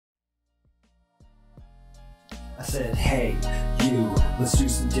I said, hey, you, let's do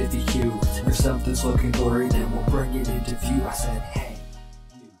some Diffie Q. If something's looking blurry, then we'll bring it into view. I said, hey,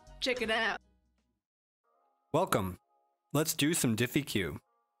 you. Check it out. Welcome. Let's do some Diffie Q.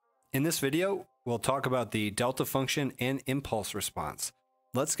 In this video, we'll talk about the delta function and impulse response.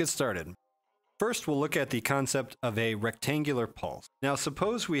 Let's get started. First, we'll look at the concept of a rectangular pulse. Now,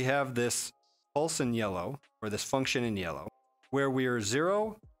 suppose we have this pulse in yellow, or this function in yellow, where we are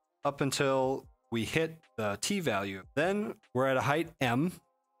 0 up until we hit the t value. Then we're at a height m,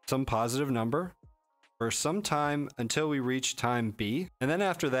 some positive number, for some time until we reach time b, and then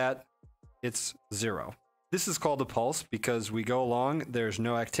after that, it's 0. This is called a pulse because we go along, there's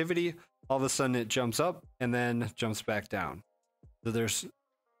no activity, all of a sudden it jumps up and then jumps back down. So there's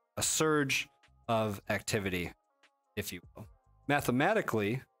a surge of activity, if you will.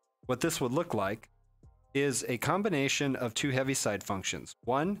 Mathematically, what this would look like is a combination of two Heaviside functions.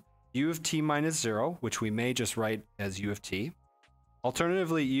 One, u of t minus 0, which we may just write as u of t.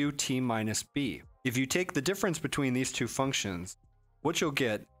 Alternatively, u t minus b. If you take the difference between these two functions, what you'll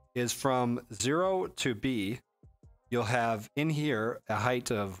get is from 0 to b, you'll have in here a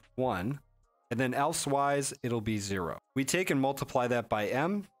height of 1, and then elsewise it'll be 0. We take and multiply that by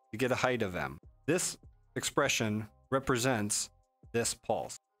m to get a height of m. This expression represents this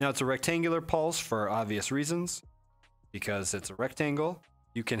pulse. Now, it's a rectangular pulse for obvious reasons, because it's a rectangle.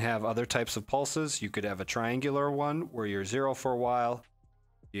 You can have other types of pulses. You could have a triangular one where you're 0 for a while,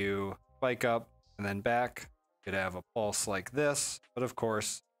 you spike up and then back. You could have a pulse like this, but of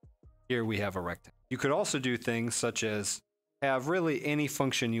course, here we have a rectangle. You could also do things such as have really any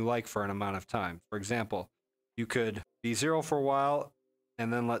function you like for an amount of time. For example, you could be 0 for a while,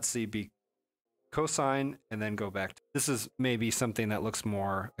 and then let's see, be cosine, and then go back. This is maybe something that looks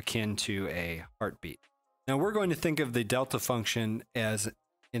more akin to a heartbeat. Now we're going to think of the delta function as,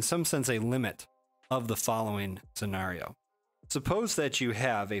 in some sense, a limit of the following scenario. Suppose that you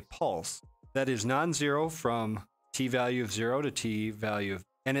have a pulse that is non-zero from t value of 0 to t value of,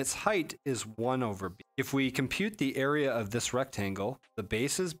 and its height is 1 over b. If we compute the area of this rectangle, the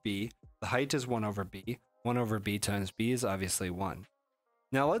base is b, the height is 1 over b. 1 over b times b is obviously 1.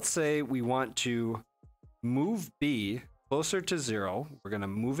 Now let's say we want to move b closer to 0. We're going to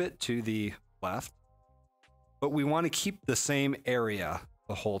move it to the left, but we want to keep the same area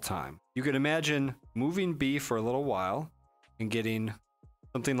the whole time. You could imagine moving b for a little while and getting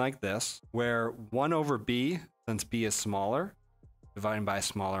something like this, where 1 over b, since b is smaller, divided by a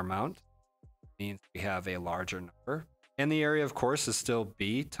smaller amount, means we have a larger number. And the area, of course, is still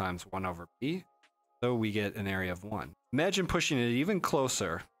b times 1 over b, so we get an area of 1. Imagine pushing it even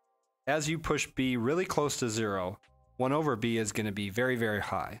closer. As you push b really close to 0, 1 over b is going to be very, very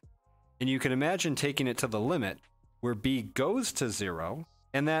high. And you can imagine taking it to the limit where b goes to 0,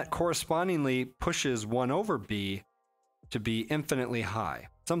 and that correspondingly pushes 1 over b to be infinitely high.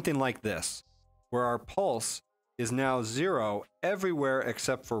 Something like this, where our pulse is now 0 everywhere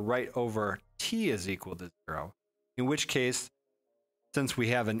except for right over t is equal to 0, in which case, since we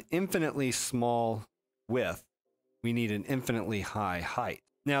have an infinitely small width, we need an infinitely high height.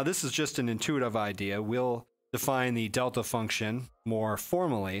 Now, this is just an intuitive idea. We'll define the delta function more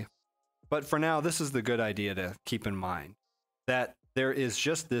formally, but for now, this is the good idea to keep in mind, that there is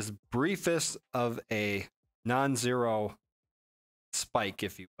just this briefest of a non-zero spike,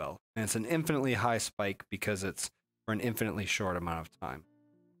 if you will. And it's an infinitely high spike because it's for an infinitely short amount of time.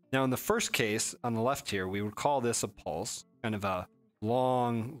 Now, in the first case, on the left here, we would call this a pulse, kind of a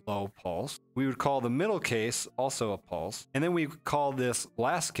long, low pulse. We would call the middle case also a pulse. And then we call this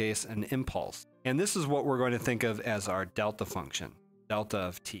last case an impulse. And this is what we're going to think of as our delta function, delta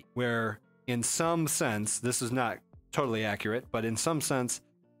of t, where in some sense, this is not totally accurate, but in some sense,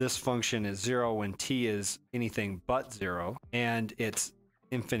 this function is 0 when t is anything but 0, and it's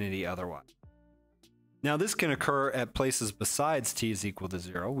infinity otherwise. Now, this can occur at places besides t is equal to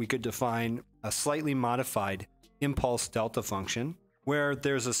 0. We could define a slightly modified impulse delta function where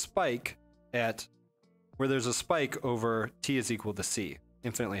there's a spike over t is equal to c,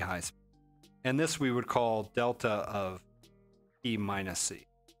 infinitely high speed. And this we would call delta of t minus c.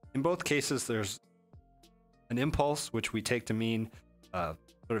 In both cases, there's an impulse, which we take to mean a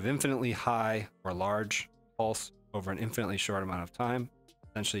sort of infinitely high or large pulse over an infinitely short amount of time,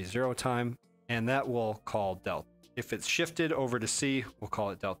 essentially 0 time, and that we'll call delta. If it's shifted over to c, we'll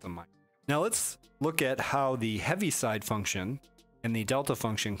call it delta minus. Now let's look at how the Heaviside function and the delta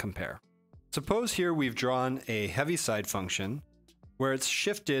function compare. Suppose here we've drawn a Heaviside function where it's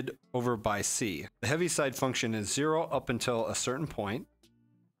shifted over by c. The Heaviside function is 0 up until a certain point,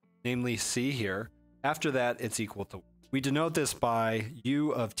 namely c here. After that, it's equal to 1. We denote this by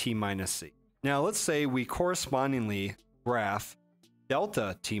u of t minus c. Now let's say we correspondingly graph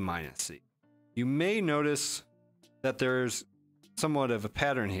delta t minus c. You may notice that there's somewhat of a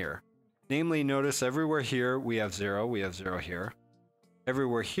pattern here. Namely, notice everywhere here we have 0 here.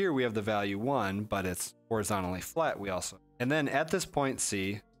 Everywhere here we have the value 1, but it's horizontally flat and then at this point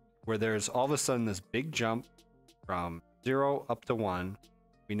C, where there's all of a sudden this big jump from 0 up to 1,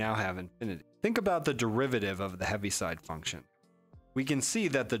 we now have infinity. Think about the derivative of the Heaviside function. We can see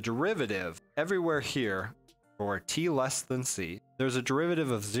that the derivative everywhere here for t less than c, there's a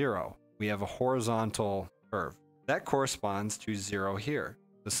derivative of 0. We have a horizontal curve. That corresponds to 0 here.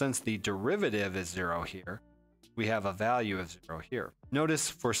 So since the derivative is 0 here, we have a value of 0 here. Notice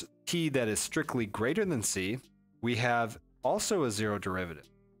for t that is strictly greater than c, we have also a 0 derivative.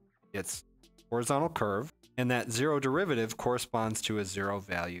 It's horizontal curve, and that 0 derivative corresponds to a 0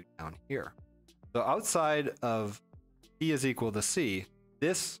 value down here. So outside of t is equal to c,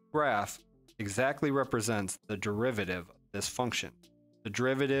 this graph exactly represents the derivative of this function. The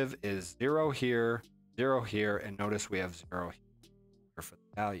derivative is 0 here, and notice we have 0 here for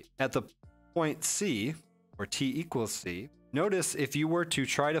the value. At the point c, where t equals c, notice if you were to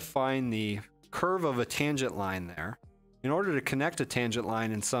try to find the curve of a tangent line there, in order to connect a tangent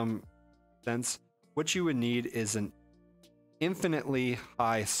line in some sense, what you would need is an infinitely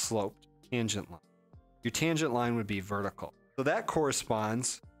high sloped tangent line. Your tangent line would be vertical. So that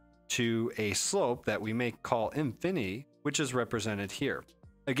corresponds to a slope that we may call infinity, which is represented here.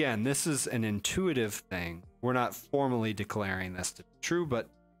 Again, this is an intuitive thing. We're not formally declaring this to be true, but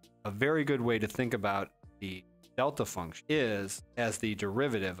a very good way to think about the delta function is as the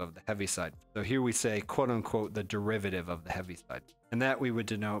derivative of the Heaviside. So here we say, quote unquote, the derivative of the Heaviside, and that we would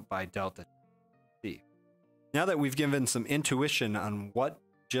denote by delta t. Now that we've given some intuition on what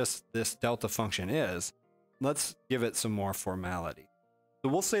just this delta function is, let's give it some more formality.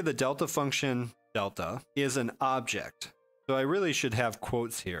 So we'll say the delta function delta is an object. So I really should have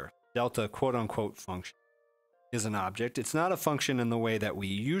quotes here. Delta quote unquote function is an object. It's not a function in the way that we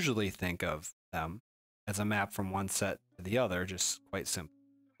usually think of them, as a map from one set to the other, just quite simple.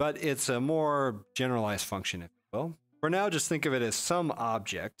 But it's a more generalized function, if you will. For now, just think of it as some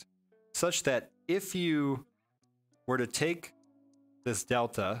object, such that if you were to take this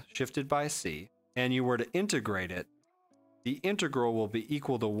delta shifted by c, and you were to integrate it, the integral will be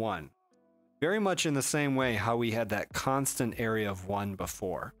equal to 1. Very much in the same way how we had that constant area of 1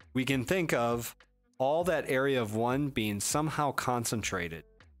 before. We can think of all that area of 1 being somehow concentrated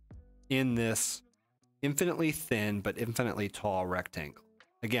in this infinitely thin but infinitely tall rectangle.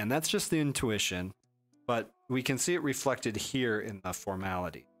 Again, that's just the intuition, but we can see it reflected here in the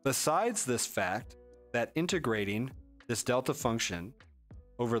formality. Besides this fact that integrating this delta function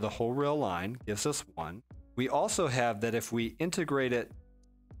over the whole real line gives us 1, we also have that if we integrate it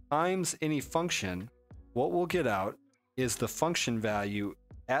times any function, what we'll get out is the function value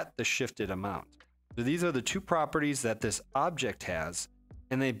at the shifted amount. So these are the two properties that this object has,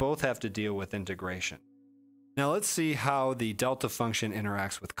 and they both have to deal with integration. Now let's see how the delta function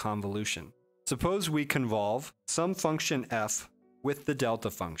interacts with convolution. Suppose we convolve some function f with the delta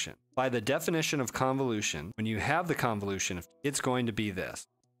function. By the definition of convolution, when you have the convolution, it's going to be this.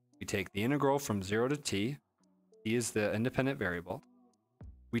 We take the integral from 0 to t is the independent variable.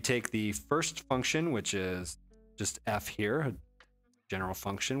 We take the first function, which is just f here, a general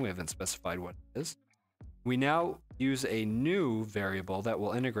function, we haven't specified what it is. We now use a new variable that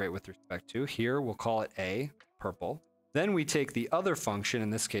we'll integrate with respect to. Here we'll call it a, purple. Then we take the other function, in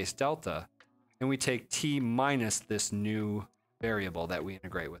this case delta, and we take t minus this new variable that we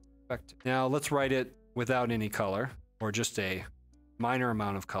integrate with respect to. Now let's write it without any color, or just a minor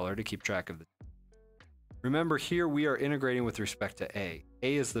amount of color to keep track of the. Remember, here we are integrating with respect to a.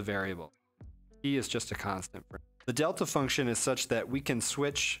 A is the variable. T is just a constant. The delta function is such that we can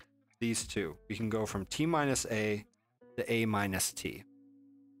switch these two. We can go from t minus a to a minus t.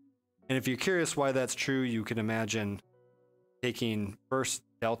 And if you're curious why that's true, you can imagine taking first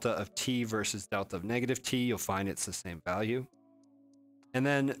delta of t versus delta of negative t. You'll find it's the same value. And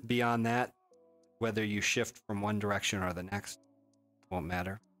then beyond that, whether you shift from one direction or the next, won't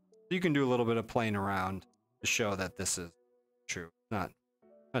matter. So you can do a little bit of playing around to show that this is true. Not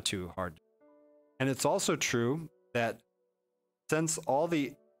too hard. And it's also true that since all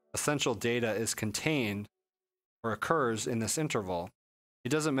the essential data is contained or occurs in this interval, it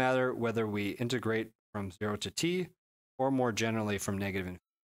doesn't matter whether we integrate from 0 to t or more generally from negative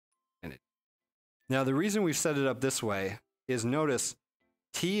infinity. Now the reason we've set it up this way is, notice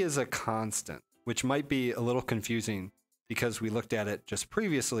t is a constant, which might be a little confusing because we looked at it just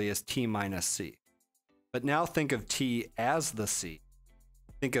previously as t minus c. But now think of t as the c.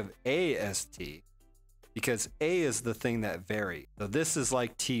 think of A as t, because A is the thing that varies. So this is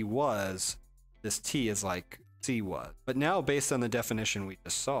like t was, this t is like c was. But now, based on the definition we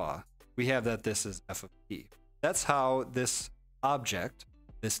just saw, we have that this is f of t. That's how this object,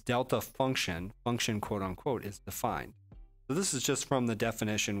 this delta function quote unquote, is defined. So this is just from the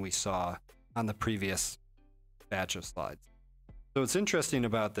definition we saw on the previous batch of slides. So what's interesting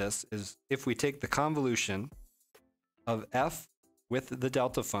about this is if we take the convolution of f with the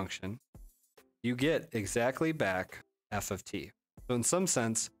delta function, you get exactly back f of t. So in some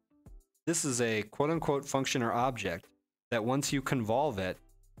sense, this is a quote unquote function or object that once you convolve it,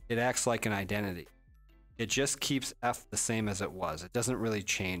 it acts like an identity. It just keeps f the same as it was. It doesn't really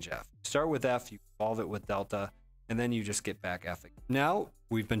change f. You start with f, you convolve it with delta, and then you just get back f again. Now,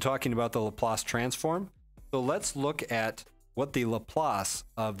 we've been talking about the Laplace transform. So let's look at what the Laplace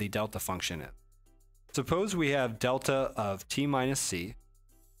of the delta function is. Suppose we have delta of t minus c,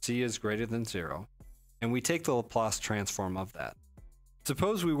 c is greater than 0, and we take the Laplace transform of that.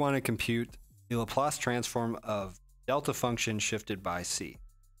 Suppose we want to compute the Laplace transform of delta function shifted by c,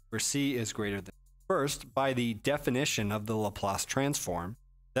 where c is greater than. First, by the definition of the Laplace transform,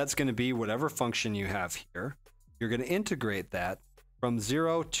 that's going to be whatever function you have here. You're going to integrate that from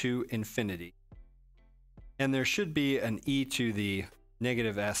 0 to infinity. And there should be an e to the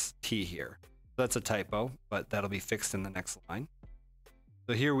negative st here. That's a typo, but that'll be fixed in the next line.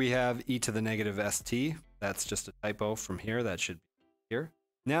 So here we have e to the negative st. That's just a typo from here. That should be here.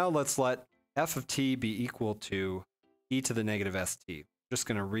 Now let's let f of t be equal to e to the negative st. Just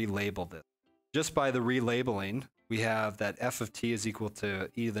going to relabel this. Just by the relabeling, we have that f of t is equal to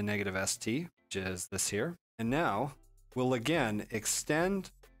e to the negative st, which is this here. And now we'll again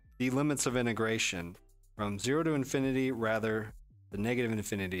extend the limits of integration from 0 to infinity, rather the negative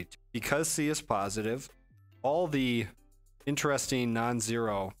infinity. Because c is positive, all the interesting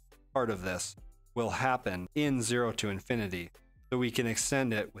non-zero part of this will happen in 0 to infinity, so we can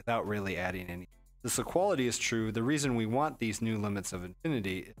extend it without really adding any. This equality is true. The reason we want these new limits of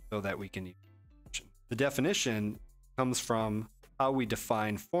infinity is so that we can use the definition comes from how we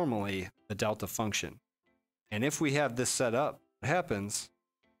define formally the delta function. And if we have this set up, what happens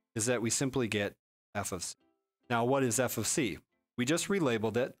is that we simply get f of c. Now, what is f of c? We just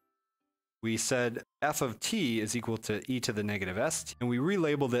relabeled it. We said f of t is equal to e to the negative st, and we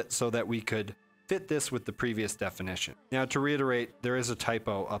relabeled it so that we could fit this with the previous definition. Now, to reiterate, there is a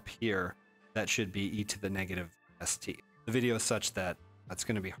typo up here that should be e to the negative st. The video is such that it's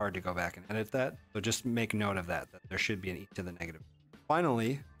going to be hard to go back and edit that, so just make note of that there should be an e to the negative.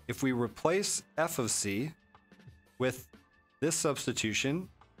 Finally, if we replace f of c with this substitution,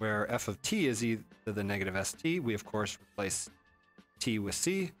 where f of t is e to the negative st, we of course replace t with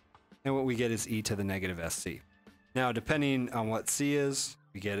c, and what we get is e to the negative sc. Now, depending on what c is,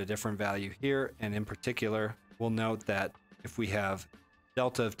 we get a different value here, and in particular, we'll note that if we have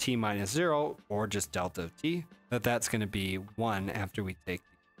delta of t minus 0, or just delta of t, that's going to be 1 after we take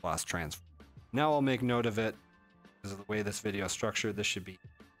the Laplace transform. Now I'll make note of it, because of the way this video is structured, this should be.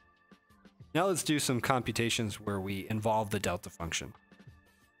 Now let's do some computations where we involve the delta function.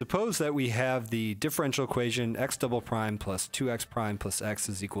 Suppose that we have the differential equation x double prime plus 2x prime plus x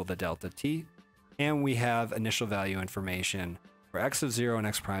is equal to delta t, and we have initial value information where x of 0 and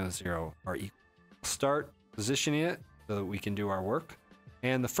x prime of 0 are equal. Start positioning it so that we can do our work.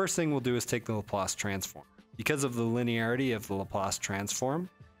 And the first thing we'll do is take the Laplace transform. Because of the linearity of the Laplace transform,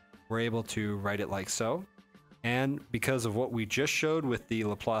 we're able to write it like so. And because of what we just showed with the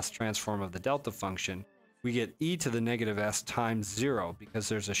Laplace transform of the delta function, we get e to the negative s times 0 because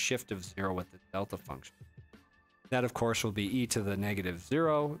there's a shift of 0 with the delta function. That, of course, will be e to the negative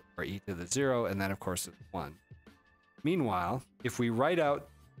 0, or e to the 0, and that, of course, is 1. Meanwhile, if we write out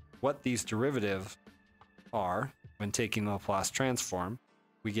what these derivatives are when taking the Laplace transform,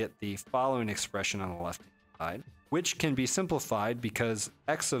 we get the following expression on the left side, which can be simplified because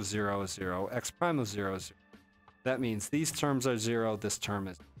x of 0 is 0, x prime of 0 is 0. That means these terms are 0, this term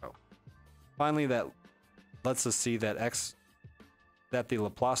is 0. Finally, that lets us see that the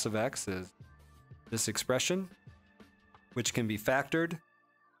Laplace of x is this expression, which can be factored,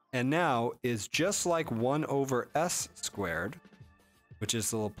 and now is just like 1 over s squared, which is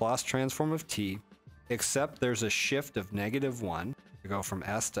the Laplace transform of t, except there's a shift of negative 1 to go from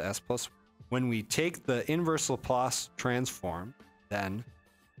s to s plus 1. When we take the inverse Laplace transform, then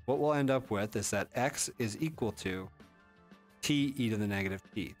what we'll end up with is that x is equal to t e to the negative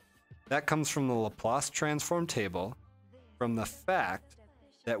t. That comes from the Laplace transform table, from the fact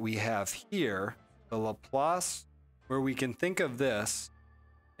that we have here the Laplace, where we can think of this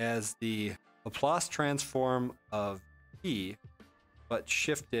as the Laplace transform of t but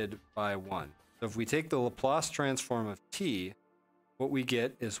shifted by 1. So if we take the Laplace transform of t, what we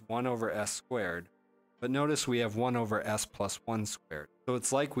get is 1 over s squared. But notice we have 1 over s plus 1 squared. So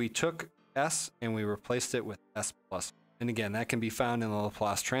it's like we took s and we replaced it with s plus 1. And again, that can be found in the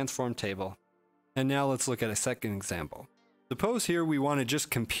Laplace transform table. And now let's look at a second example. Suppose here we want to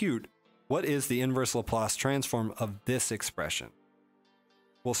just compute what is the inverse Laplace transform of this expression.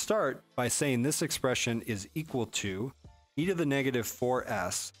 We'll start by saying this expression is equal to e to the negative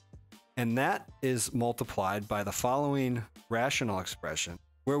 4s, and that is multiplied by the following rational expression,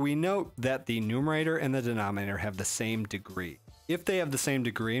 where we note that the numerator and the denominator have the same degree. If they have the same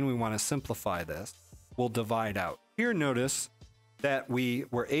degree and we want to simplify this, we'll divide out. Here notice that we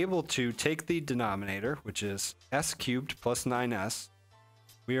were able to take the denominator, which is s cubed plus 9s.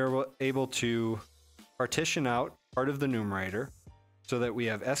 We are able to partition out part of the numerator so that we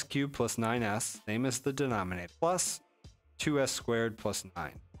have s cubed plus 9s, same as the denominator, plus 2s squared plus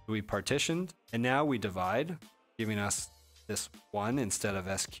 9. So we partitioned, and now we divide, giving us this 1 instead of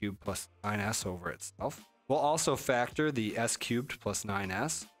s cubed plus 9s over itself. We'll also factor the s cubed plus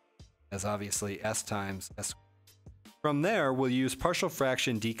 9s, as obviously s times s. From there, we'll use partial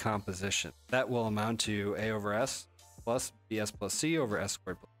fraction decomposition. That will amount to a over s plus bs plus c over s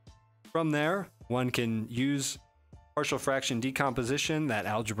squared. From there, one can use partial fraction decomposition, that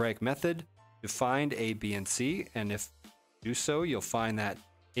algebraic method, to find a, b, and c. And if you do so, you'll find that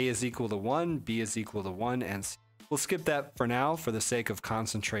a is equal to 1, b is equal to 1, and c. We'll skip that for now for the sake of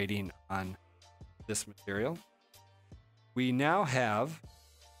concentrating on this material. We now have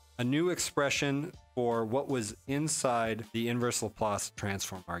a new expression for what was inside the inverse Laplace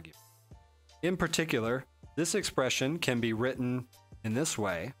transform argument. In particular, this expression can be written in this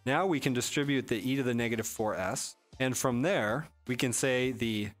way. Now we can distribute the e to the negative 4s, and from there we can say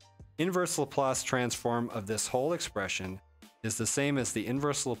the inverse Laplace transform of this whole expression is the same as the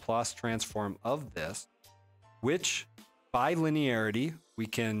inverse Laplace transform of this, which by linearity we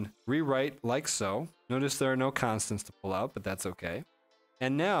can rewrite like so. Notice there are no constants to pull out, but that's okay.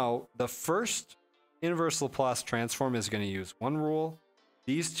 And now the first inverse Laplace transform is going to use one rule.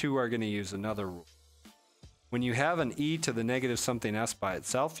 These two are going to use another rule. When you have an e to the negative something s by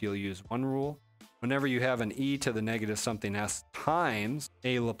itself, you'll use one rule. Whenever you have an e to the negative something s times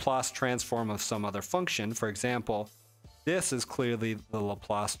a Laplace transform of some other function, for example, this is clearly the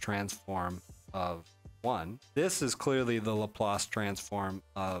Laplace transform of 1. This is clearly the Laplace transform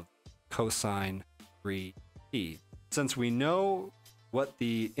of cosine 3t. Since we know what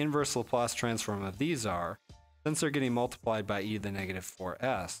the inverse Laplace transform of these are, since they're getting multiplied by e to the negative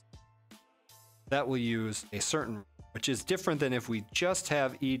 4s, that will use a certain rule, which is different than if we just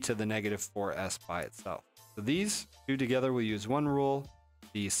have e to the negative 4s by itself. So these two together will use one rule.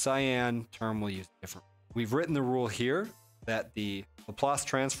 The cyan term will use a different rule. We've written the rule here that the Laplace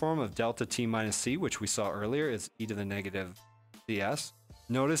transform of delta t minus c, which we saw earlier, is e to the negative cs.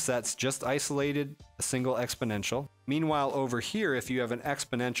 Notice that's just isolated a single exponential. Meanwhile, over here, if you have an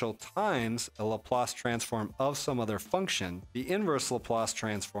exponential times a Laplace transform of some other function, the inverse Laplace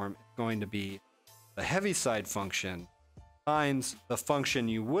transform is going to be the Heaviside function times the function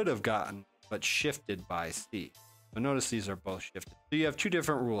you would have gotten but shifted by c. So notice these are both shifted. So you have two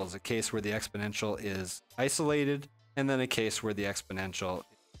different rules, a case where the exponential is isolated, and then a case where the exponential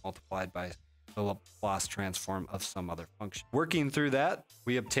is multiplied by the Laplace transform of some other function. Working through that,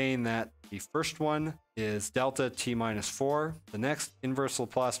 we obtain that the first one is delta t minus 4. The next inverse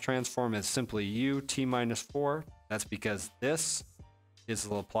Laplace transform is simply u t minus 4. That's because this is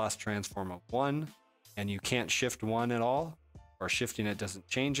the Laplace transform of 1, and you can't shift 1 at all, or shifting it doesn't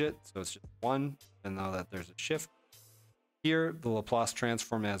change it, so it's just 1, even though that there's a shift. Here, the Laplace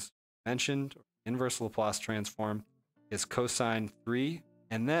transform, as mentioned, inverse Laplace transform, is cosine 3,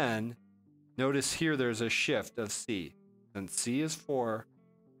 and then notice here there's a shift of c. Since c is 4,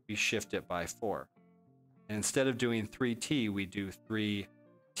 we shift it by 4. And instead of doing 3t, we do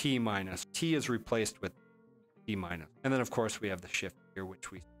 3t minus. T is replaced with t minus. And then of course we have the shift here,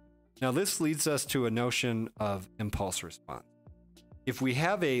 which we... Now this leads us to a notion of impulse response. If we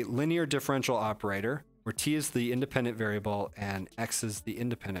have a linear differential operator, where t is the independent variable and x is the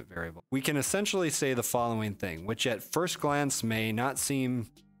independent variable, we can essentially say the following thing, which at first glance may not seem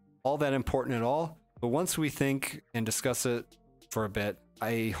all that important at all, but once we think and discuss it for a bit,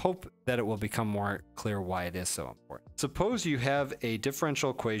 I hope that it will become more clear why it is so important. Suppose you have a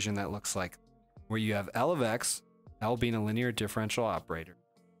differential equation that looks like where you have L of x, L being a linear differential operator,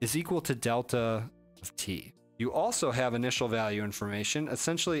 is equal to delta of t. You also have initial value information,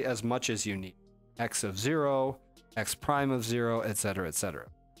 essentially as much as you need. X of 0, x prime of 0, etc., etc.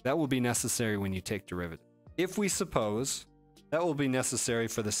 That will be necessary when you take derivative. If we suppose That will be necessary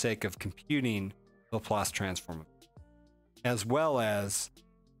for the sake of computing the Laplace transform, as well as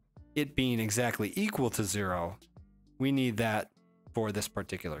it being exactly equal to 0. We need that for this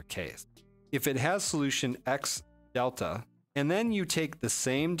particular case. If it has solution x delta, and then you take the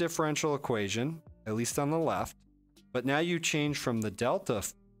same differential equation, at least on the left, but now you change from the delta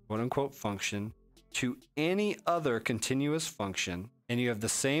quote-unquote function to any other continuous function, and you have the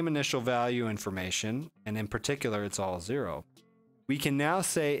same initial value information, and in particular it's all 0, we can now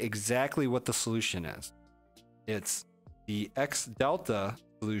say exactly what the solution is. It's the x delta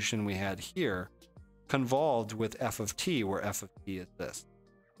solution we had here convolved with f of t, where f of t is this.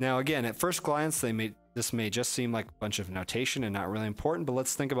 Now again, at first glance, this may just seem like a bunch of notation and not really important, but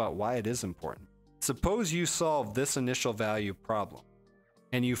let's think about why it is important. Suppose you solve this initial value problem,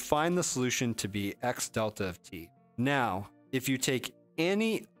 and you find the solution to be x delta of t. Now, if you take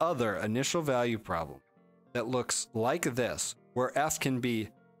any other initial value problem that looks like this, where f can be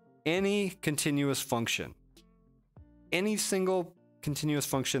any continuous function, any single continuous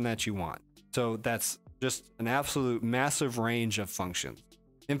function that you want. So that's just an absolute massive range of functions,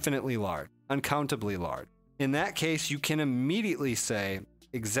 infinitely large, uncountably large. In that case, you can immediately say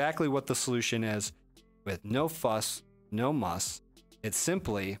exactly what the solution is with no fuss, no muss. It's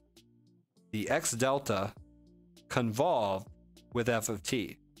simply the x delta convolved with f of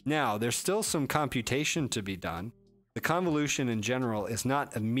t. Now, there's still some computation to be done. The convolution in general is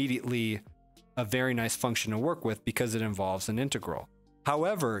not immediately a very nice function to work with because it involves an integral.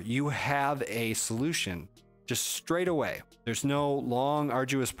 However, you have a solution just straight away. There's no long,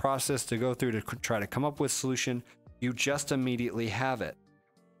 arduous process to go through to try to come up with a solution. You just immediately have it.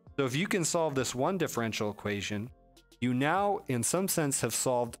 So if you can solve this one differential equation, you now, in some sense, have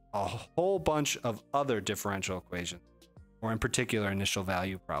solved a whole bunch of other differential equations, or in particular, initial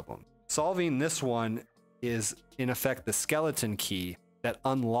value problems. Solving this one is, in effect, the skeleton key that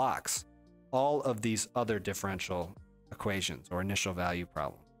unlocks all of these other differential equations or initial value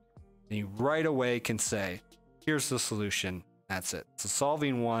problems. And you right away can say, here's the solution, that's it. So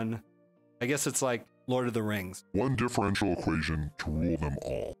solving one, I guess it's like Lord of the Rings. One differential equation to rule them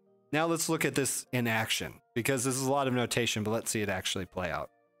all. Now let's look at this in action, because this is a lot of notation, but let's see it actually play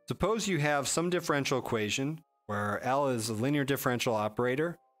out. Suppose you have some differential equation where L is a linear differential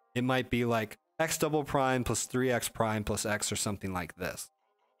operator. It might be like x double prime plus 3x prime plus x or something like this.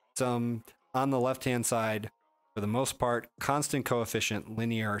 Some, on the left-hand side, for the most part, constant coefficient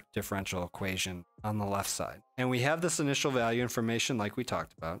linear differential equation on the left side. And we have this initial value information like we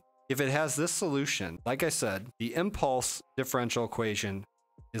talked about. If it has this solution, like I said, the impulse differential equation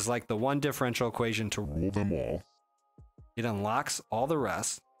is like the one differential equation to Rule them all. It unlocks all the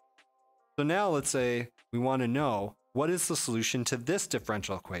rest. So now let's say we want to know what is the solution to this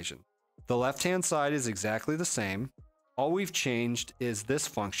differential equation. The left-hand side is exactly the same. All we've changed is this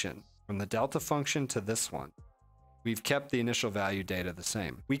function from the delta function to this one. We've kept the initial value data the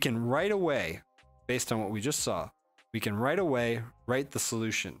same. We can right away, based on what we just saw, we can right away write the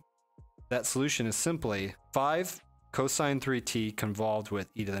solution. That solution is simply 5 cosine 3t convolved with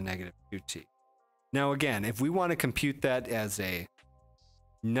e to the negative 2t. Now again, if we want to compute that as a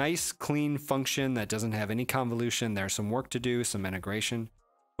nice clean function that doesn't have any convolution, there's some work to do, some integration,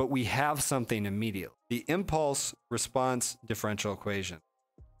 but we have something immediately. The impulse response differential equation,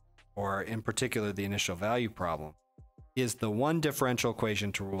 or in particular the initial value problem, is the one differential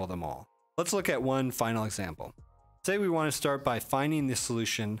equation to rule them all. Let's look at one final example. Say we want to start by finding the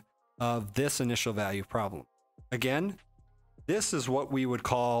solution of this initial value problem. Again, this is what we would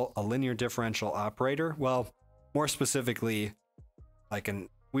call a linear differential operator. Well, more specifically,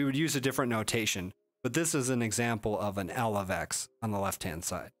 we would use a different notation, but this is an example of an L of x on the left-hand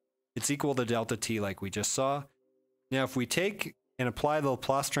side. It's equal to delta t like we just saw. Now, if we take and apply the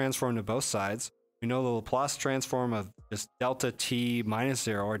Laplace transform to both sides, we know the Laplace transform of just delta t minus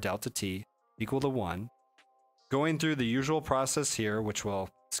 0, or delta t, equal to 1. Going through the usual process here, which we'll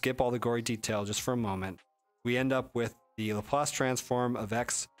skip all the gory detail just for a moment, we end up with the Laplace transform of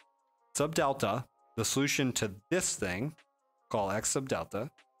x sub delta, the solution to this thing, call x sub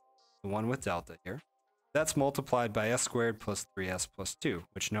delta, the one with delta here. That's multiplied by s squared plus 3s plus 2,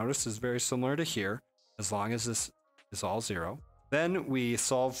 which notice is very similar to here, as long as this is all 0. Then we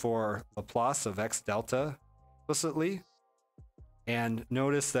solve for Laplace of x delta explicitly, and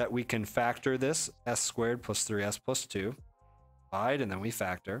notice that we can factor this s squared plus 3s plus 2, divide, and then we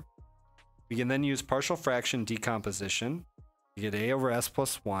factor. We can then use partial fraction decomposition. We get a over s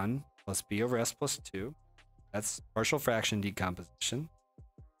plus 1 plus b over s plus 2. That's partial fraction decomposition.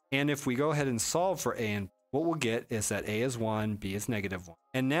 And if we go ahead and solve for a, and what we'll get is that a is 1, b is negative 1.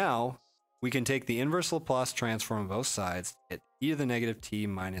 And now we can take the inverse Laplace transform on both sides, get e to the negative t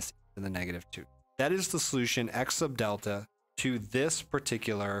minus e to the negative 2. That is the solution x sub delta to this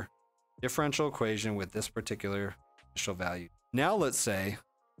particular differential equation with this particular initial value. Now let's say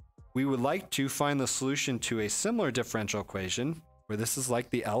we would like to find the solution to a similar differential equation, where this is like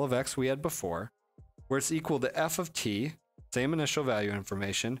the L of x we had before, where it's equal to f of t, same initial value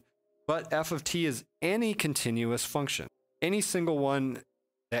information, but f of t is any continuous function. Any single one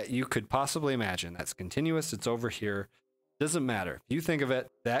that you could possibly imagine that's continuous, it's over here, doesn't matter. If you think of it,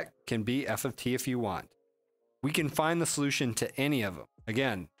 that can be f of t if you want. We can find the solution to any of them.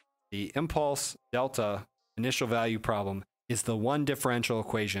 Again, the impulse delta initial value problem is the one differential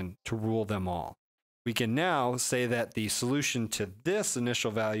equation to rule them all. We can now say that the solution to this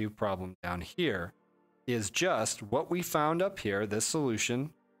initial value problem down here is just what we found up here, this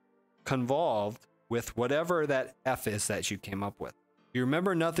solution, convolved with whatever that f is that you came up with. If you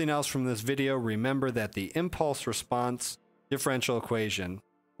remember nothing else from this video, remember that the impulse response differential equation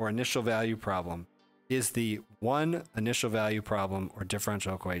or initial value problem is the one initial value problem or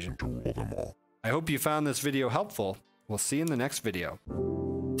differential equation To rule them all. I hope you found this video helpful. We'll see you in the next video.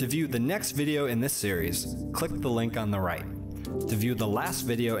 To view the next video in this series, click the link on the right. To view the last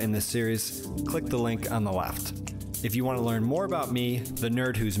video in this series, click the link on the left. If you want to learn more about me, the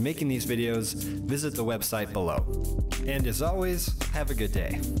nerd who's making these videos, visit the website below. And as always, have a good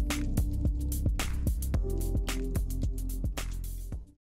day.